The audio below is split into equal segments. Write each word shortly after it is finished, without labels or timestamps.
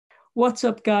What's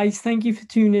up, guys? Thank you for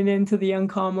tuning in to the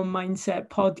Uncommon Mindset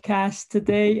podcast.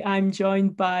 Today, I'm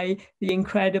joined by the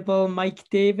incredible Mike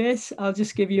Davis. I'll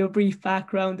just give you a brief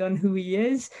background on who he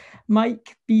is.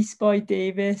 Mike Beast Boy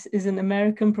Davis is an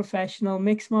American professional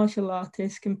mixed martial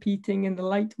artist competing in the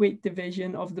lightweight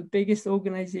division of the biggest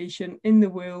organization in the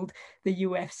world, the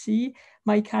UFC.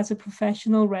 Mike has a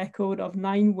professional record of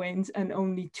 9 wins and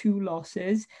only 2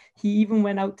 losses. He even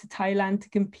went out to Thailand to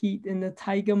compete in the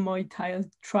Tiger Muay Thai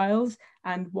Trials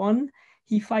and won.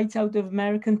 He fights out of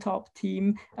American Top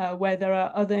Team, where there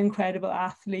are other incredible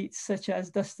athletes such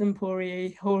as Dustin Poirier,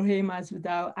 Jorge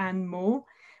Masvidal, and more.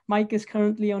 Mike is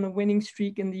currently on a winning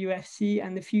streak in the UFC,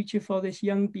 and the future for this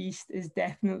young beast is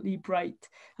definitely bright.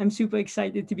 I'm super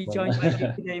excited to be joined by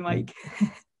you today, Mike.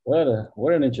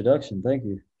 What an introduction. Thank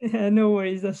you. No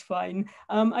worries, that's fine.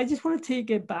 I just want to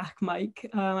take it back, Mike.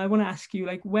 I want to ask you,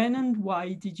 like, when and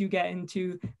why did you get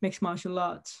into mixed martial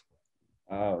arts?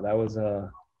 Oh, that was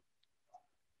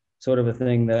sort of a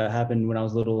thing that happened when I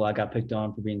was little. I got picked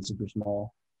on for being super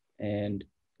small. And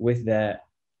with that,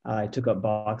 I took up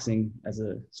boxing as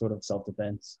a sort of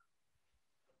self-defense.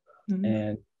 Mhm.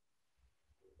 And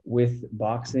with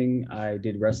boxing, I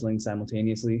did wrestling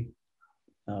simultaneously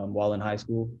while in high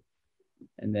school.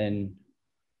 And then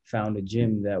found a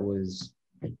gym that was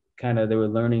they were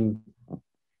learning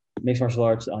mixed martial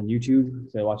arts on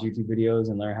YouTube. So I watch YouTube videos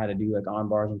and learn how to do like arm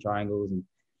bars and triangles. And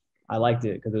I liked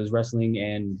it because it was wrestling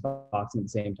and boxing at the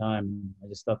same time. I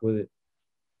just stuck with it.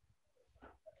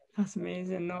 That's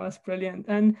amazing. No, that's brilliant.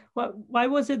 And why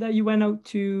was it that you went out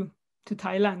to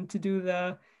Thailand to do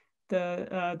the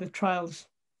trials?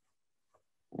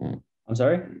 I'm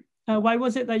sorry? Why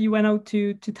was it that you went out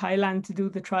to Thailand to do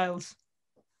the trials?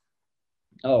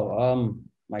 Oh,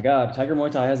 my God, Tiger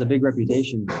Muay Thai has a big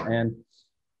reputation. And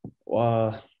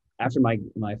after my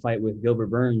fight with Gilbert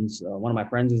Burns, one of my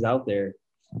friends was out there,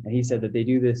 and he said that they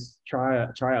do this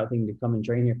tryout thing to come and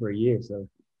train here for a year. So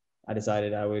I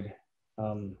decided I would.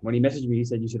 When he messaged me, he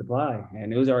said you should apply,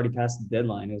 and it was already past the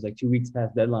deadline. It was like 2 weeks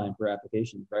past deadline for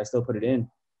application, but I still put it in,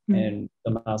 and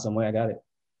somehow, some way, I got it.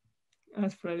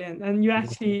 That's brilliant. And you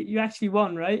actually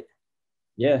won, right?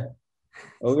 Yeah.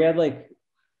 Well, we had like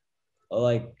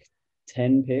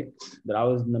 10 picks, but I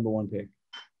was the number 1 pick.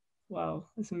 Wow,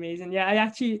 that's amazing. Yeah,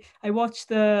 I watched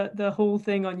the whole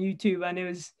thing on YouTube, and it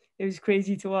was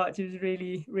crazy to watch. It was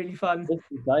really, really fun. It's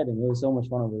exciting. It was so much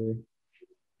fun over there.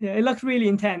 Yeah, it looked really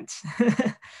intense.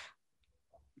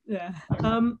 Yeah.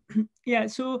 Yeah,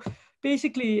 so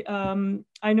basically,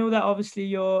 I know that obviously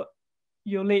your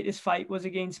latest fight was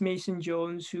against Mason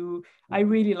Jones, who I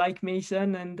really like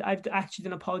Mason, and I've actually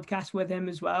done a podcast with him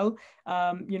as well.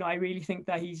 I really think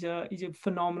that he's a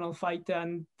phenomenal fighter,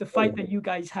 and the fight that you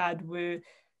guys had were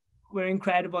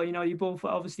incredible. You both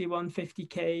obviously won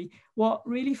 50K. What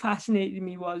really fascinated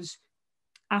me was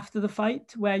after the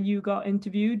fight where you got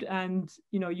interviewed, and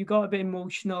you got a bit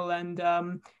emotional, and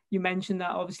you mentioned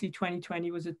that obviously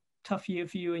 2020 was a tough year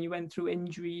for you, and you went through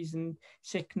injuries and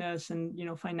sickness and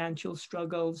financial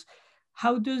struggles.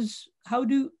 How do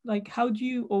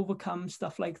you overcome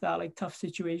stuff like that, like tough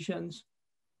situations?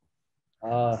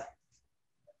 I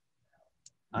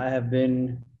have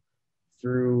been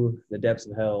through the depths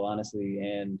of hell, honestly,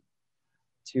 and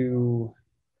to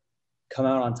come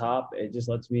out on top, it just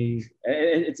lets me.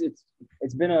 It's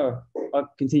been a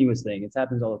continuous thing. It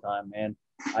happens all the time, and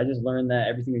I just learned that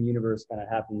everything in the universe kind of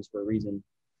happens for a reason.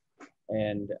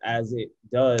 And as it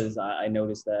does, I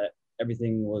noticed that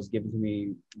everything was given to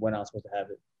me when I was supposed to have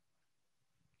it.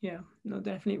 Yeah, no,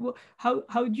 definitely. Well, how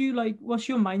do you what's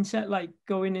your mindset like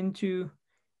going into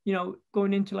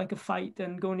like a fight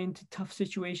and going into tough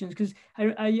situations? Because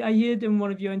I heard in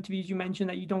one of your interviews you mentioned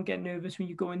that you don't get nervous when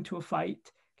you go into a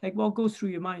fight. Like, what goes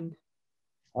through your mind?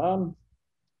 I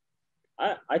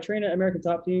train at American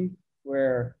Top Team,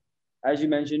 where, as you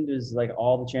mentioned, is like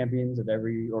all the champions of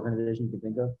every organization you can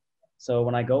think of. So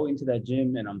when I go into that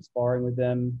gym and I'm sparring with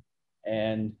them,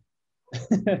 and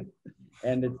and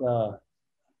it's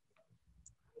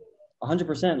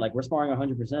 100%, like we're sparring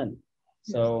 100%.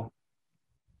 So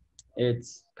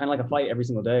it's kind of like a fight every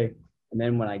single day. And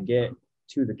then when I get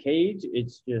to the cage,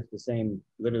 it's just the same,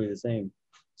 literally the same.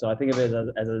 So I think of it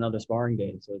as another sparring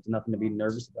day. So it's nothing to be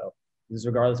nervous about. Because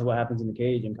regardless of what happens in the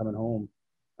cage and coming home,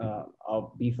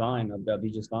 I'll be fine. I'll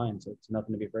be just fine. So it's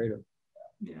nothing to be afraid of.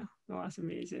 Yeah, no, that's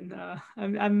amazing.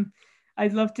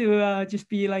 I'd love to just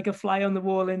be like a fly on the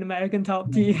wall in American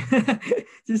Top Team,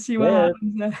 just see what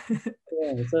happens there.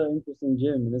 Yeah, it's an interesting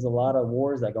gym, and there's a lot of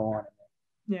wars that go on.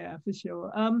 Yeah, for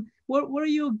sure. What are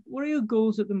your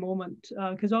goals at the moment?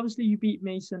 Because obviously you beat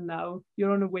Mason now.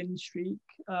 You're on a win streak.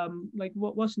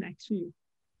 What's next for you?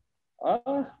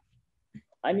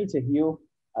 I need to heal.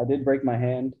 I did break my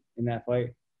hand in that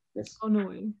fight. This, Oh, no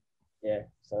way. yeah.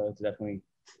 So it's definitely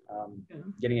Yeah.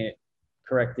 getting it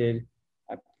corrected.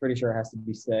 I'm pretty sure it has to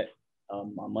be set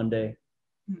on Monday.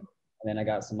 Mm. And then I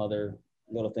got some other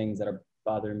little things that are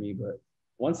bothering me. But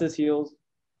once this heals,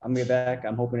 I'm gonna get back.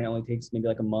 I'm hoping it only takes maybe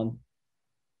like a month.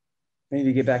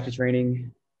 Maybe get back to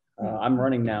training. I'm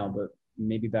running now, but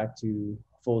maybe back to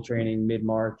full training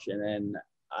mid-March. And then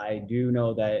I do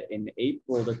know that in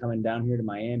April they're coming down here to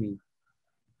Miami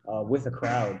with a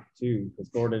crowd too, because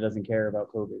Florida doesn't care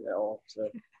about COVID at all. So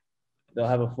they'll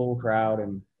have a full crowd,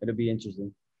 and it'll be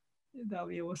interesting. That'll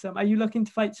be awesome. Are you looking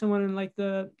to fight someone in like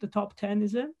the top 10,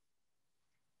 is it?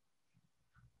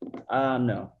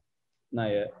 No, not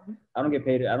yet. I don't get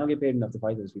paid. I don't get paid enough to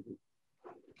fight those people.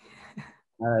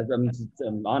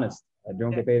 I'm honest. I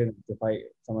don't get paid enough to fight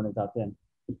someone in the top 10.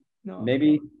 No.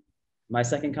 Maybe my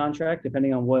second contract,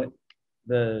 depending on what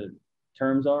the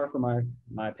terms are for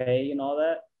my pay and all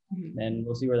that, then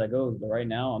we'll see where that goes. But right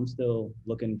now, I'm still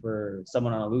looking for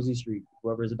someone on a losing streak.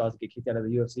 Whoever's about to get kicked out of the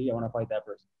UFC, I want to fight that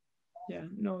person. Yeah,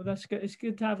 no, that's good. It's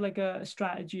good to have like a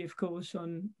strategy, of course,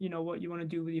 on, you know, what you want to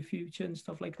do with your future and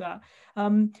stuff like that.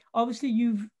 Obviously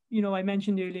I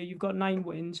mentioned earlier, you've got 9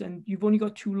 wins and you've only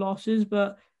got 2 losses,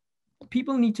 but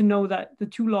people need to know that the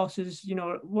 2 losses,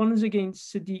 one is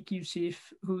against Sodiq Yusuff,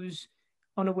 who's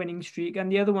on a winning streak, and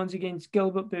the other one's against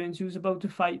Gilbert Burns, who's about to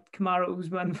fight Kamaru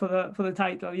Usman for the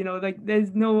title. Like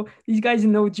these guys are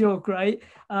no joke, right?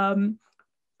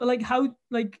 But like how,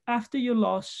 like after your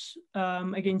loss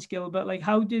against Gilbert, like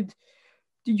how did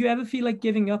you ever feel like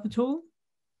giving up at all?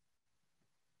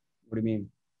 What do you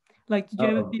mean? Like, did you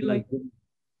ever feel like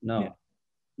no.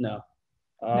 No.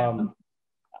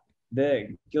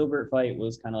 The Gilbert fight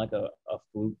was kind of like a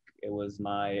fluke. It was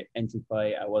my entry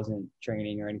fight. I wasn't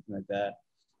training or anything like that.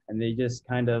 And they just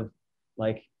kind of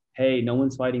like, hey, no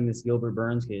one's fighting this Gilbert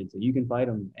Burns kid, so you can fight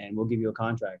him and we'll give you a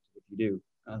contract if you do.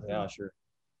 I was like, oh, sure.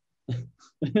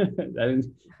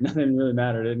 Nothing really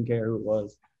mattered. I didn't care who it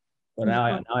was. But now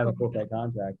I have a full fight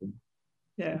contract, and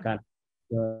I'm kind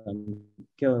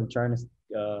of trying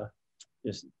to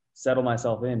just settle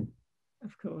myself in.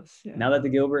 Of course, yeah. Now that the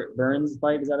Gilbert Burns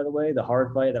fight is out of the way, the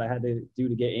hard fight that I had to do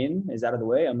to get in is out of the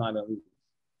way. I'm not gonna lose.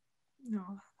 No,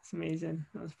 that's amazing.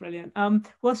 That's brilliant.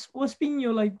 What's been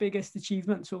your like biggest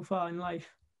achievement so far in life?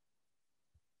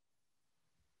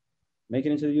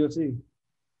 Making it to the UFC. It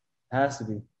has to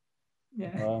be.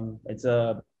 Yeah. It's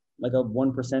like a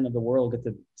 1% of the world get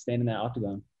to stand in that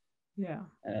octagon. Yeah.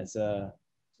 And it's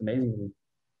amazing to me.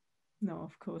 No,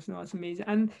 of course, no, it's amazing.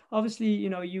 And obviously,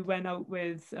 you went out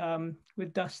with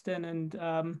Dustin and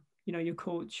your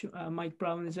coach Mike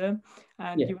Brown, is it?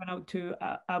 And you went out to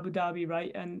Abu Dhabi,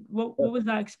 right? And what was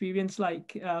that experience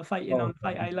like fighting on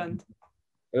Fight Island?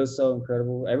 It was so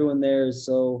incredible. Everyone there is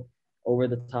so over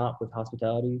the top with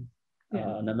hospitality.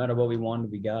 No matter what we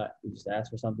wanted, we got. We just asked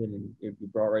for something and it be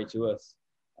brought right to us.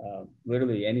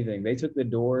 Literally anything. They took the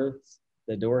door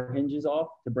hinges off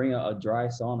to bring a dry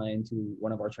sauna into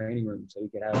one of our training rooms so we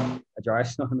could have a dry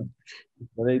sauna.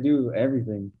 So they do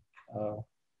everything.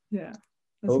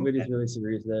 COVID is really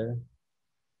serious there.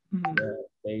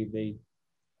 They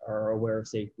are aware of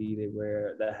safety. They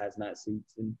wear the hazmat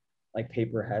suits and like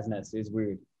paper hazmat suits. It's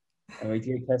weird. And we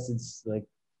get tested like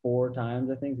 4 times,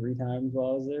 I think, 3 times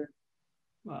while I was there.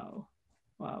 Wow.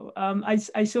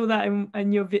 I saw that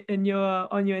in your on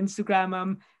your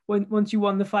Instagram. Once you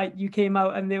won the fight, you came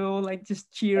out and they were all like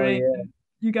just cheering. Oh, yeah.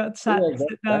 You got sat down. That's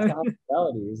the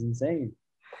hospitality. It's insane.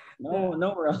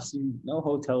 Nowhere else. No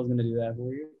hotel is gonna do that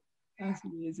for you. That's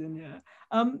amazing. Yeah.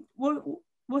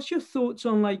 What's your thoughts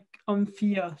on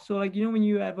fear? So like, when do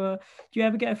you ever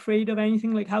get afraid of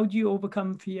anything? Like, how do you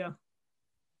overcome fear?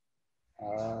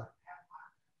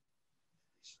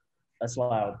 That's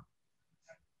loud.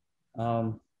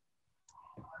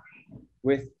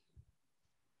 With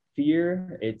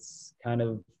fear, it's kind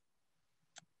of,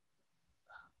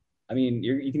 I mean,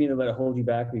 you can either let it hold you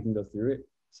back or you can go through it.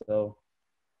 So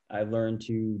I've learned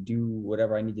to do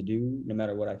whatever I need to do, no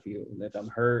matter what I feel. If I'm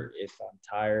hurt, if I'm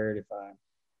tired, if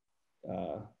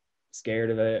I'm scared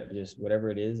of it, just whatever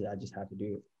it is, I just have to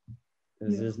do it.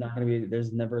 Because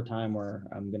there's never a time where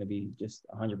I'm going to be just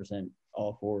 100%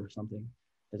 all for something.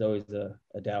 There's always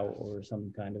a doubt or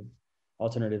some kind of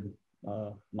alternative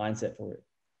mindset for it.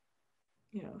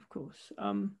 Yeah, of course.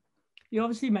 You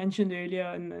obviously mentioned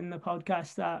earlier in the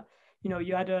podcast that,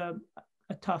 you had a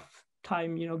tough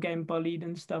time, getting bullied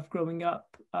and stuff growing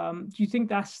up. Do you think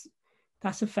that's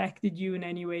affected you in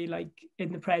any way, like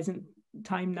in the present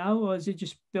time now, or has it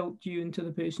just built you into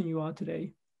the person you are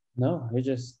today? No, it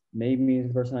just made me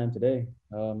the person I am today.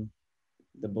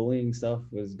 The bullying stuff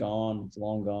was gone. It's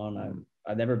long gone.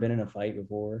 I've never been in a fight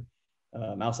before,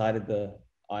 outside of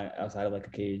like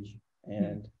a cage,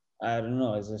 and I don't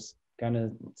know. It's just kind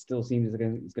of still seems like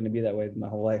it's gonna be that way my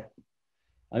whole life.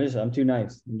 I'm too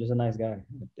nice. I'm just a nice guy.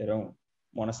 I don't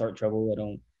want to start trouble. I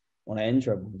don't want to end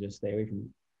trouble. Just stay away from it.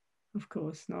 Of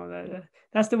course, no,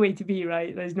 that's the way to be,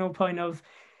 right? There's no point of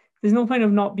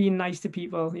not being nice to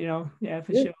people, you know. Yeah,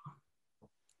 for sure.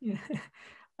 Yeah.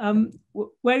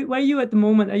 Where are you at the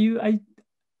moment? Are you? I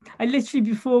literally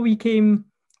before we came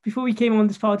on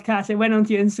this podcast, I went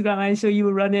onto your Instagram and I saw you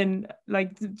were running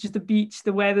like just the beach.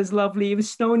 The weather's lovely. It was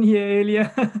snowing here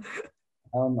earlier.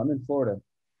 I'm in Florida.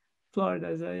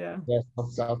 Florida, so yeah. Yeah,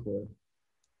 South Florida.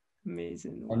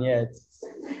 Amazing. Wow. And yeah,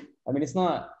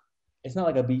 it's not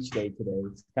like a beach day today.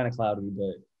 It's kind of cloudy,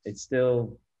 but it's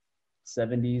still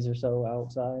 70s or so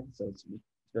outside, so it's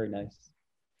very nice.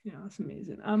 Yeah, that's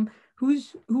amazing. Who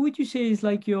would you say is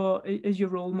like your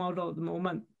role model at the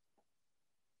moment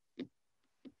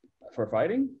for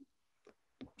fighting?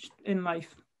 Just in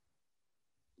life.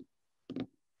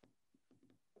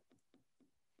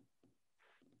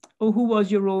 Or who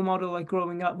was your role model like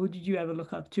growing up? Who did you ever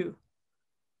look up to?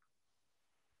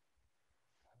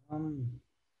 I don't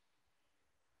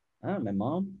know, my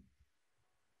mom.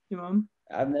 Your mom?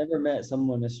 I've never met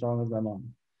someone as strong as my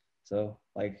mom. So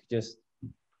like just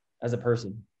as a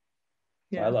person.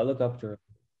 Yeah. So I look up to her.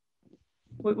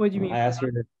 What do you mean? I ask her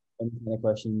any kind of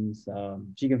questions.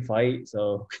 She can fight,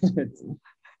 so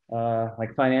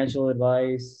like financial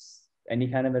advice, any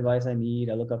kind of advice I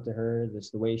need, I look up to her.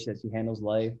 Just the way that she handles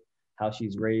life, how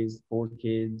she's raised 4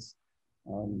 kids.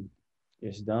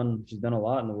 Yeah, she's done a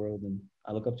lot in the world, and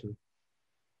I look up to her.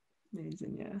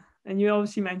 Amazing, yeah. And you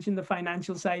obviously mentioned the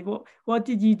financial side. What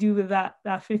did you do with that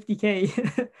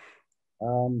 50K?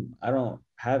 I don't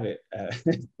have it.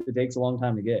 It takes a long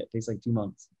time to get. It takes like 2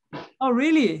 months. Oh,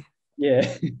 really?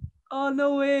 Yeah. Oh,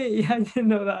 no way. I didn't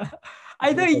know that.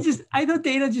 I thought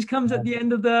Dana just comes at the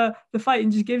end of the fight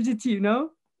and just gives it to you,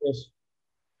 no?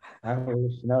 I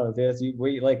wish. No, you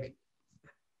wait like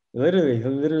literally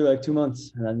like 2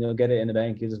 months, and then you'll get it in the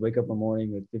bank. You just wake up one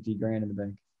morning with 50 grand in the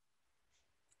bank.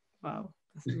 Wow.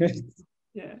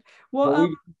 Yeah. Well,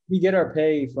 we get our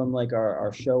pay from like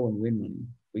our show and win money.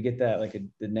 We get that like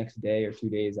the next day or 2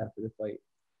 days after the fight.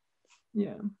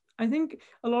 Yeah. I think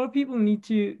a lot of people need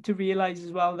to realize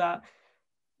as well that,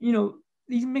 you know,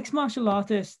 these mixed martial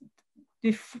artists,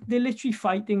 they're literally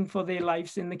fighting for their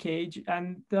lives in the cage,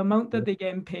 and the amount that they're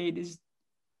getting paid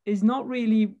is not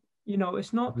really, you know,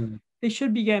 it's not. Mm-hmm. They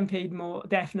should be getting paid more,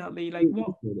 definitely. Like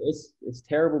what? It's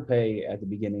terrible pay at the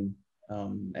beginning,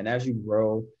 and as you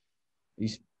grow,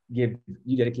 you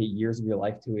dedicate years of your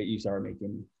life to it, you start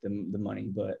making the money.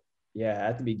 But yeah,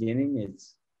 at the beginning,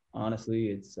 it's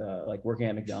honestly like working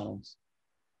at McDonald's.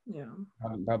 Yeah,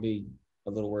 probably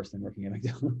a little worse than working at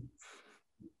McDonald's.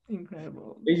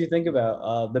 Incredible. What you think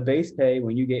about the base pay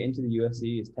when you get into the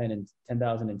UFC is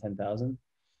 10,000 and 10,000,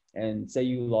 and say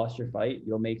you lost your fight,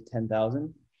 you'll make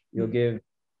 10,000. You'll give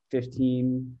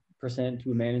 15%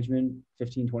 to management,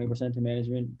 15-20% to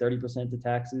management, 30% to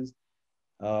taxes,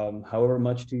 however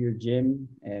much to your gym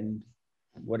and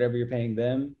whatever you're paying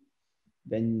them.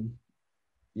 Then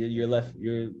you're left.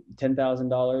 You're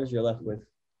 $10,000. You're left with,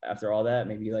 after all that,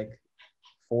 maybe like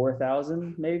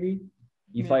 4,000. Maybe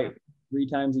you fight 3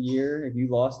 times a year. If you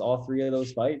lost all 3 of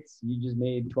those fights, you just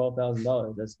made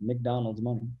 $12,000. That's McDonald's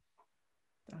money.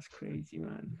 That's crazy,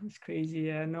 man. That's crazy.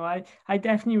 Yeah, no, I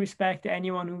definitely respect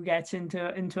anyone who gets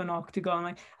into an octagon.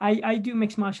 Like I do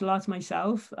mixed martial arts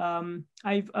myself.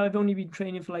 I've only been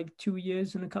training for like 2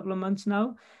 years and a couple of months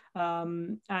now.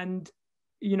 And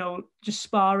you know, just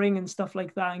sparring and stuff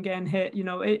like that and getting hit, you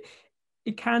know, it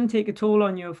can take a toll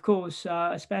on you, of course,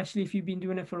 especially if you've been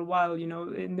doing it for a while, you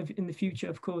know, in the future,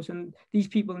 of course. And these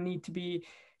people need to be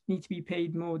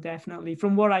paid more, definitely,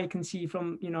 from what I can see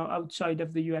from, you know, outside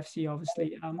of the UFC,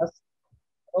 obviously. I've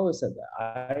always said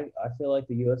that. I feel like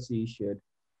the UFC should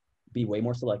be way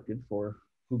more selective for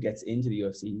who gets into the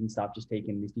UFC and stop just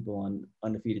taking these people on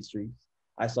undefeated streaks.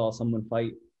 I saw someone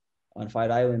fight on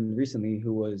Fight Island recently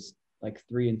who was like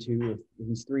 3-2.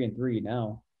 He's 3-3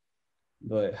 now.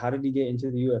 But how did he get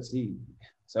into the UFC?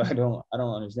 So I don't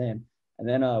understand. And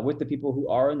then with the people who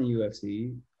are in the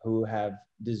UFC, who have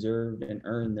deserved and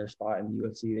earned their spot in the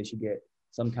UFC, they should get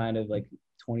some kind of like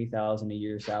 $20,000 a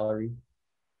year salary.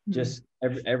 Mm-hmm. Just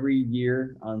every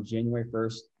year on January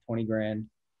 1st, 20 grand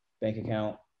bank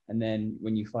account. And then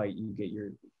when you fight, you get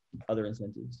your other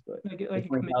incentives. But like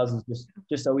 20,000 is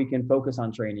just so we can focus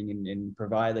on training and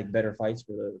provide like better fights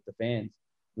for the fans.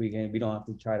 We don't have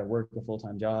to try to work a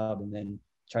full-time job and then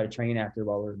try to train after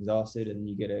while we're exhausted, and then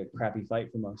you get a crappy fight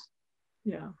from us.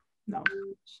 Yeah, No.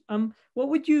 What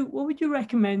would you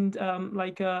recommend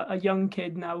like a young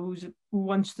kid now who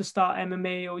wants to start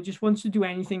MMA or just wants to do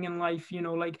anything in life,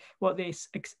 like what they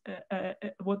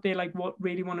like what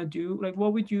really want to do? Like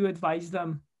what would you advise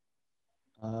them?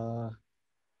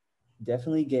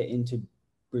 Definitely get into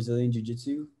Brazilian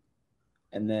Jiu-Jitsu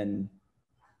and then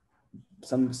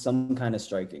some kind of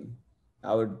striking.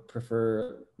 I would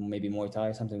prefer maybe Muay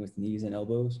Thai, something with knees and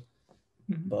elbows,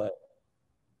 but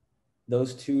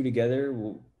those two together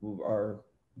are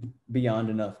beyond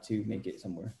enough to make it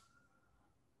somewhere.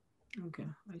 Okay,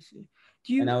 I see.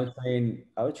 And I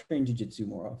would train jiu-jitsu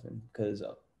more often because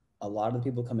a lot of the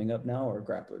people coming up now are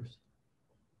grapplers.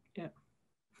 Yeah,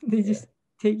 they just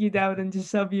take you down and just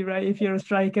sub you right if you're a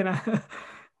striker.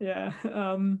 Yeah.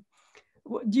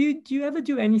 Do you ever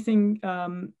do anything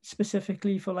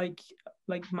specifically for like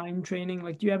mind training?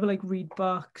 Like, do you ever like read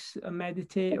books,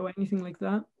 meditate, or anything like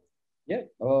that? Yeah.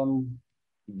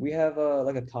 We have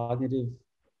like a cognitive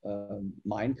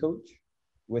mind coach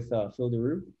with Phil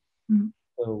DeRue. Mm-hmm.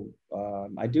 So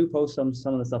I do post some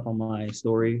of the stuff on my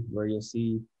story where you'll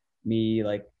see me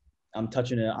like I'm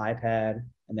touching an iPad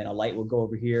and then a light will go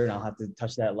over here and I'll have to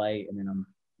touch that light and then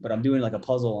I'm doing like a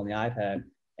puzzle on the iPad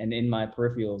and in my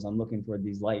peripherals I'm looking for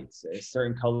these lights,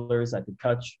 certain colors I could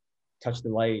touch the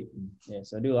light. Yeah,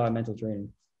 so I do a lot of mental training.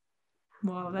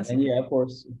 Wow, that's and yeah, of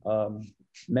course,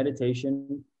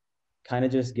 meditation, kind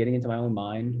of just getting into my own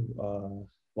mind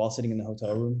while sitting in the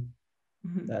hotel room.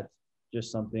 Mm-hmm. That's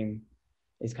just something.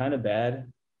 It's kind of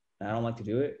bad, and I don't like to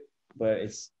do it, but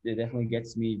it definitely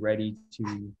gets me ready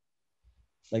to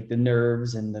like the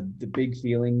nerves and the big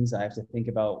feelings. I have to think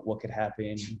about what could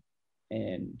happen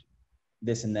and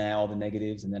this and that, all the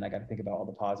negatives, and then I got to think about all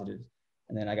the positives,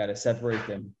 and then I got to separate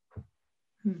them.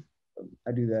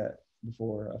 I do that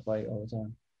before a fight all the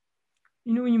time.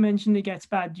 When you mentioned it gets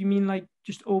bad, do you mean like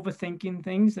just overthinking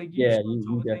things? Like you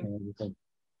definitely think.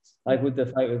 Like with the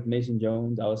fight with Mason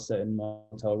Jones, I was sitting in my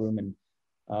hotel room and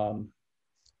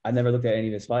I never looked at any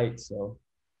of his fights. So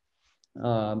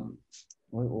what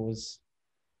was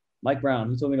Mike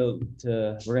Brown? He told me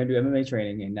to we're gonna do MMA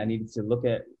training and I needed to look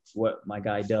at what my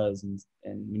guy does and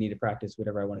we need to practice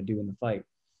whatever I want to do in the fight.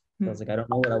 So I was like, I don't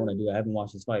know what I want to do. I haven't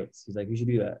watched his fights. He's like, you should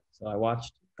do that. So I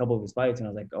watched a couple of his fights and I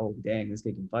was like, oh dang, this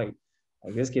kid can fight.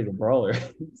 Like this kid's a brawler.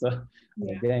 So I was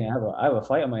like, dang, I have a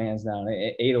fight on my hands now. And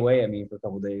it ate away at me for a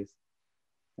couple of days.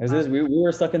 We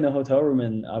were stuck in the hotel room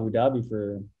in Abu Dhabi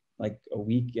for like a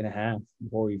week and a half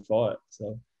before we fought.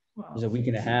 So it was a week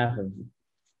and a half of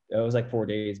it was like 4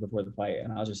 days before the fight.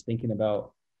 And I was just thinking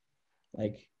about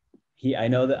like I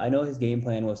know his game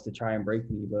plan was to try and break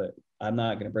me, but I'm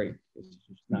not gonna break. It's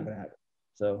just not gonna happen.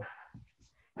 So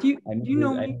do you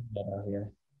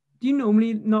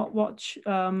normally not watch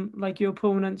like your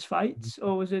opponent's fights,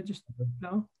 or was it just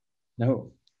no?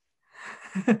 No.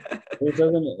 It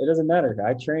doesn't matter.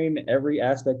 I train every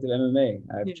aspect of MMA.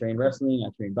 I've trained wrestling,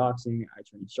 I train boxing, I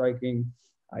train striking,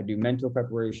 I do mental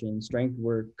preparation, strength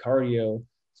work, cardio.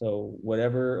 So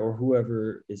whatever or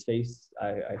whoever is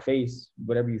I face,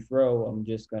 whatever you throw, I'm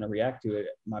just gonna react to it,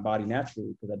 my body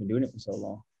naturally, because I've been doing it for so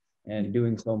long and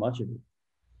doing so much of it.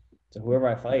 So whoever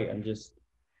I fight, I'm just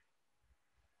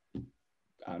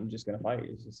gonna fight.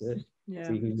 It's just it. Yeah.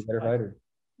 See who's the better fighter.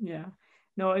 Yeah.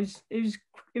 No, it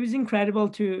was incredible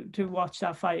to watch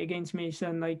that fight against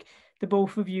Mason. Like the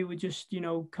both of you were just,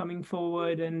 coming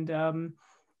forward and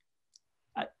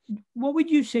what would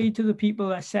you say to the people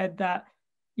that said that,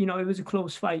 it was a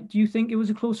close fight? Do you think it was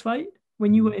a close fight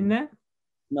when you were in there?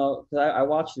 No, because I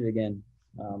watched it again,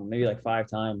 maybe like 5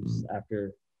 times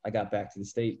after I got back to the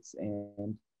States.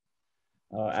 And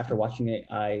after watching it,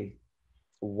 I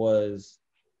was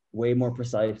way more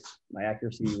precise. My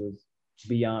accuracy was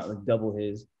beyond like double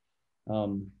his.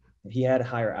 He had a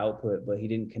higher output, but he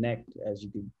didn't connect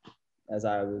as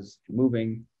I was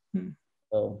moving.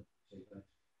 So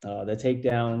the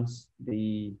takedowns,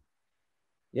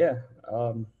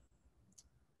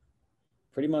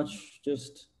 pretty much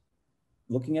just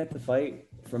looking at the fight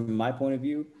from my point of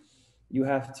view, you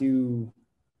have to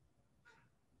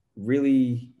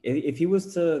really, if he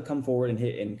was to come forward and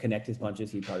hit and connect his punches,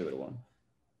 he probably would have won.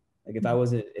 Like if I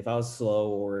was slow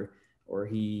or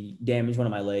he damaged one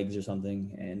of my legs or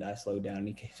something and I slowed down and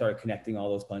he started connecting all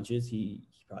those punches, he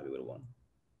probably would have won.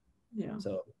 Yeah.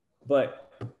 So,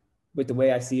 but with the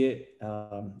way I see it,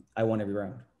 I won every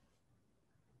round.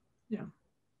 Yeah.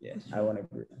 Yeah, I won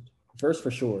every round. First,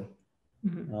 for sure.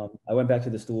 I went back to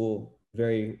the stool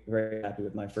very, very happy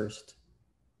with my first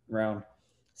round.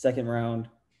 Second round,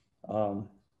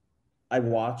 I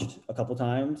watched a couple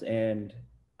times and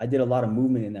I did a lot of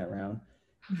movement in that round.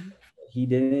 he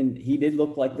did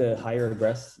look like the higher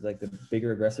aggressor, like the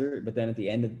bigger aggressor, but then at the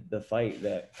end of the fight,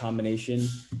 that combination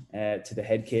to the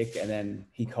head kick, and then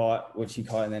he caught,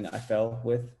 and then I fell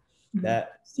with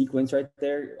that sequence right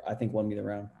there, I think won me the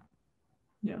round.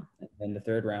 Yeah. And the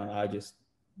third round, I just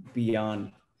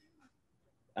beyond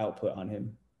output on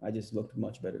him. I just looked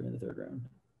much better in the third round.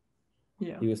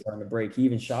 Yeah. He was starting to break. He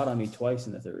even shot on me twice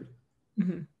in the third.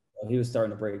 He was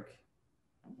starting to break.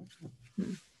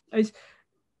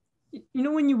 You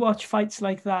know, when you watch fights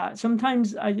like that,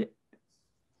 sometimes I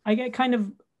get kind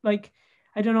of like,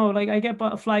 I don't know, like I get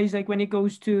butterflies like when it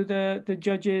goes to the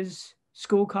judges'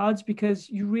 scorecards, because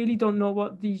you really don't know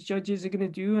what these judges are going to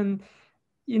do. And,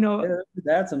 you know, they're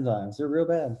bad sometimes. They're real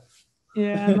bad.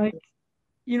 Yeah. And like,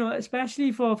 you know,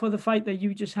 especially for the fight that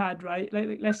you just had, right?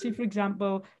 Like let's say, for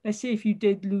example, let's say if you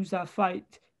did lose that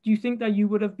fight, do you think that you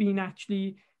would have been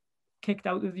actually kicked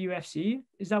out of the UFC?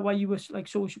 Is that why you were like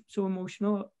so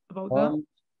emotional about that?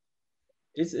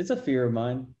 It's a fear of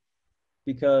mine,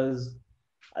 because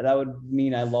that would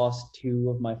mean I lost 2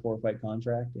 of my 4-fight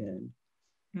contract, and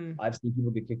I've seen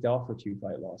people get kicked off for 2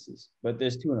 fight losses, but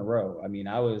there's 2 in a row. I mean,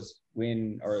 I was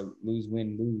win or lose,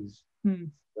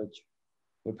 which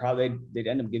would probably, they'd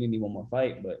end up giving me 1 more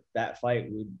fight, but that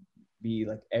fight would be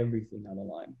like everything on the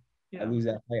line. I lose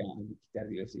that fight, I'm kicked out of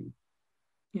the UFC.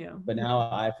 Yeah. But now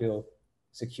I feel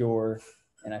secure,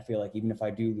 and I feel like even if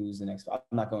I do lose the next fight,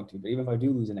 I'm not going to, but even if I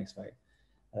do lose the next fight,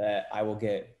 that I will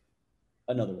get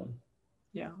another one.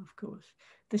 Yeah, of course.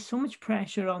 There's so much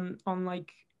pressure on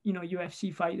like, you know,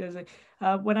 UFC fighters. Like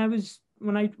when I was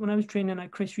training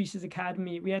at Chris Reese's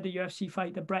academy, we had a UFC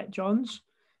fighter, Brett Johns.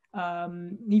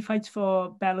 He fights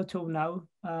for Bellator now.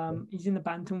 He's in the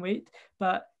bantamweight,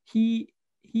 but he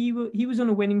was on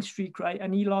a winning streak, right?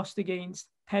 And he lost against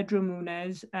Pedro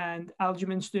Munez and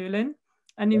Aljamain Sterling,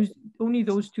 and it was only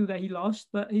those 2 that he lost.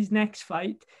 But his next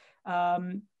fight,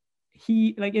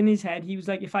 he, like, in his head, he was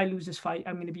like, if I lose this fight,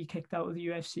 I'm going to be kicked out of the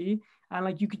UFC. And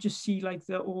like, you could just see like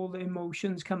all the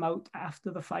emotions come out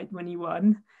after the fight when he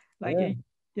won. Like,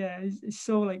 it's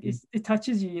so like, it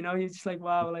touches you, you know, you're just like,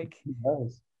 wow, like,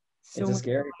 it's a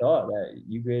scary thought that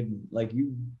you could, like,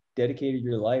 you dedicated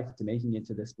your life to making it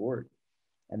to this sport,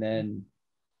 and then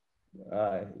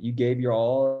you gave your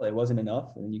all, it wasn't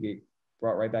enough, and then you get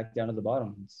brought right back down to the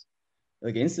bottom. It's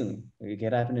like instantly, like, it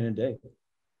can happen in a day.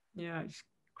 Yeah, it's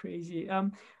crazy.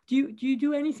 Do you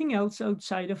do anything else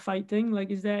outside of fighting? Like,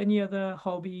 is there any other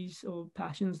hobbies or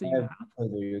passions that you have? Play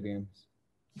video games.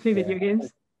 Play video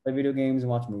games? Play video games and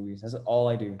watch movies. That's all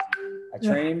I do. I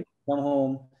train, come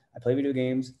home, I play video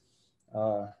games,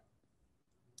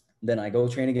 then I go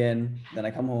train again, then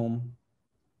I come home,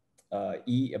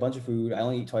 eat a bunch of food. I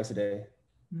only eat twice a day,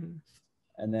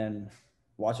 and then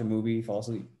watch a movie, fall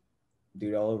asleep, do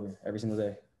it all over every single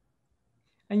day.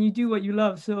 And you do what you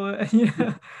love, so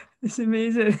yeah, it's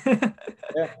amazing.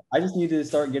 Yeah, I just need to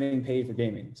start getting paid for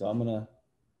gaming, so I'm gonna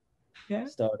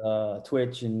start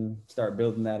Twitch and start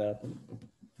building that up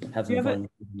and have some fun. Do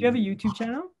you have a YouTube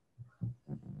channel?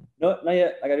 No, not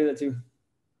yet. I gotta do that too.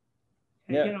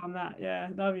 Yeah, get on that. Yeah,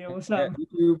 that'd be awesome.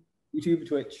 Yeah, YouTube,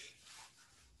 Twitch.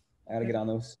 I gotta get on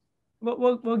those.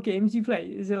 What games do you play?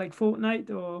 Is it like Fortnite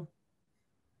or?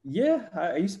 Yeah,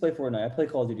 I used to play Fortnite. I play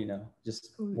Call of Duty now.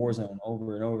 Just Warzone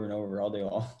over and over and over all day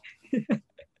long.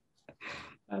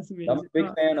 That's amazing. I'm a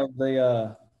big fan of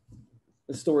the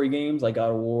story games like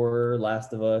God of War,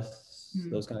 Last of Us,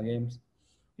 those kind of games.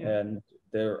 Yeah. And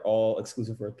they're all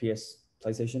exclusive for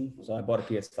PlayStation. So I bought a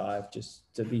PS5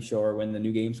 just to be sure when the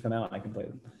new games come out, I can play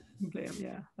them.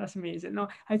 Yeah, that's amazing. No,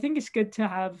 I think it's good to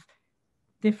have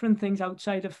different things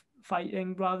outside of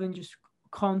fighting rather than just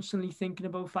constantly thinking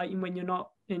about fighting when you're not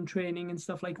in training and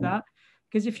stuff like that.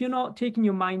 Because if you're not taking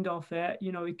your mind off it,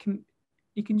 you know, it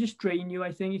can just drain you.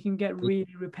 I think it can get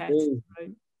really repetitive.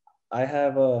 Right? I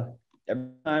have every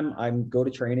time I go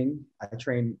to training, I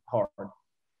train hard.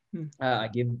 I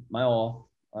give my all.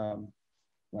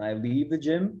 When I leave the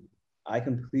gym, I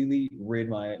completely rid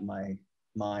my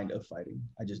mind of fighting.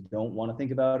 I just don't want to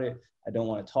think about it. I don't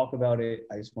want to talk about it.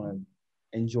 I just want to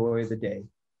enjoy the day.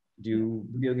 Do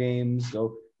video games,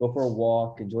 go for a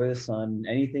walk, enjoy the sun,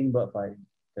 anything but fighting,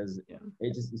 because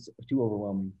it's too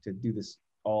overwhelming to do this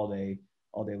all day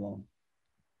long.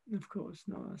 Of course,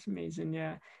 no, that's amazing.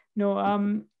 Yeah, no,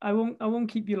 I won't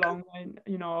keep you long.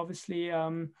 You know, obviously,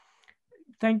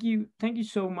 thank you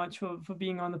so much for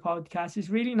being on the podcast. It's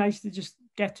really nice to just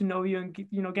get to know you and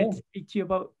get to speak to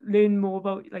you learn more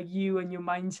about like you and your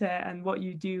mindset and what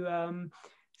you do.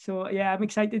 So yeah, I'm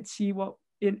excited to see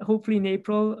hopefully in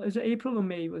April. Is it April or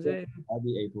May? Was it? I'll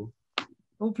be April.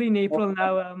 Hopefully in April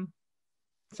now.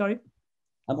 Sorry.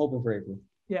 I'm hoping for April.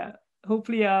 Yeah.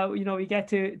 hopefully, you know, we get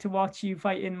to watch you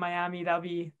fight in Miami. That'll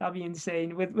be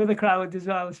insane with a crowd as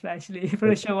well, especially for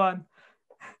a show on.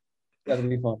 That'll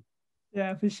be fun.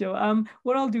 Yeah, for sure.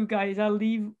 What I'll do, guys, I'll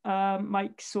leave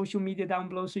Mike's social media down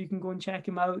below so you can go and check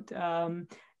him out.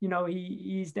 You know,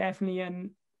 he's definitely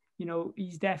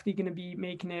he's definitely going to be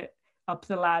making it up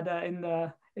the ladder in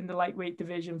the lightweight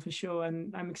division for sure.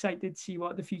 And I'm excited to see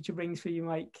what the future brings for you,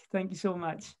 Mike. Thank you so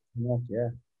much. Yeah,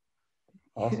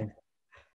 awesome.